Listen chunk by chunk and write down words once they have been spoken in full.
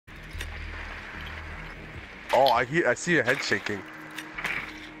Oh, I see your head shaking.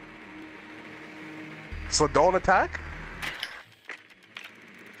 So don't attack?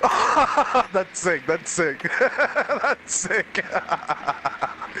 That's sick, that's sick. That's sick.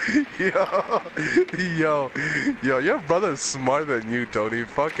 Yo, your brother's smarter than you, Tony.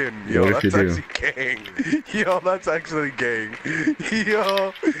 Fucking, yo, What that's you do? actually gang. Yo, that's actually gang.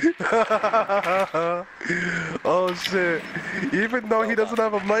 Yo. Oh shit. Even though he doesn't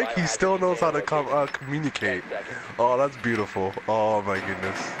have a mic, he still knows how to communicate. Oh, that's beautiful. Oh my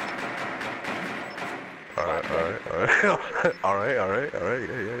goodness. Alright.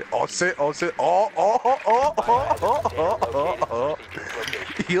 Yeah. Oh, sit. Oh.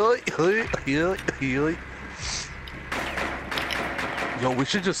 Heal. Yo, we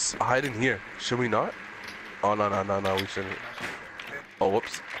should just hide in here. Should we not? Oh, no, we shouldn't. Oh,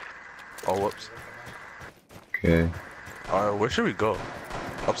 whoops. Okay. Alright, where should we go?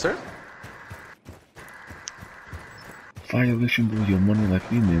 Upstairs? Violation blows your money like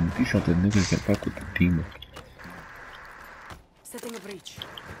me, man. These other niggas get back with the demon. Setting a breach.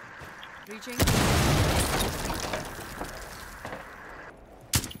 Breaching.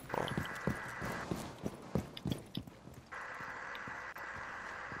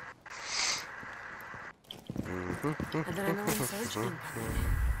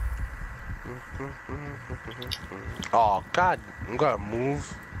 Oh god, I'm gonna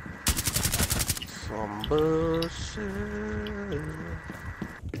move some bullshit.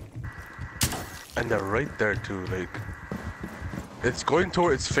 And they're right there too, like it's going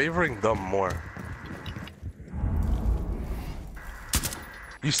toward, it's favoring them more.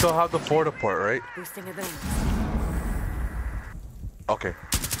 You still have the port, right? Boosting events. Okay.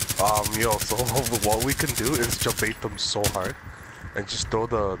 Yo, so what we can do is just bait them so hard and just throw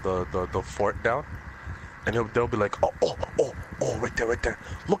the fort down, and they'll be like, oh, right there.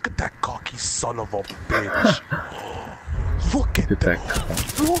 Look at that cocky son of a bitch. Look at that.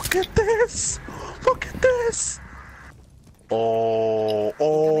 Look at this.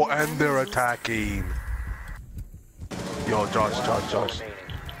 Oh, and they're attacking. Yo, Josh. I'm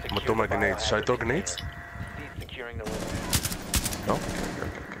gonna throw my grenades. Should I throw grenades? No? Okay.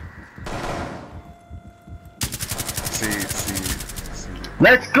 See.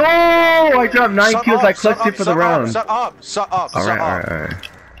 Let's go! I dropped 9 kills. I clutched it for the round. Shut up. Alright.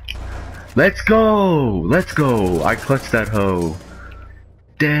 Let's go! I clutched that hoe.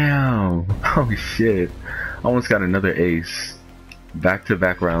 Damn. Oh shit. I almost got another ace.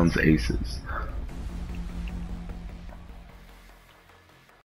 Back-to-back rounds aces.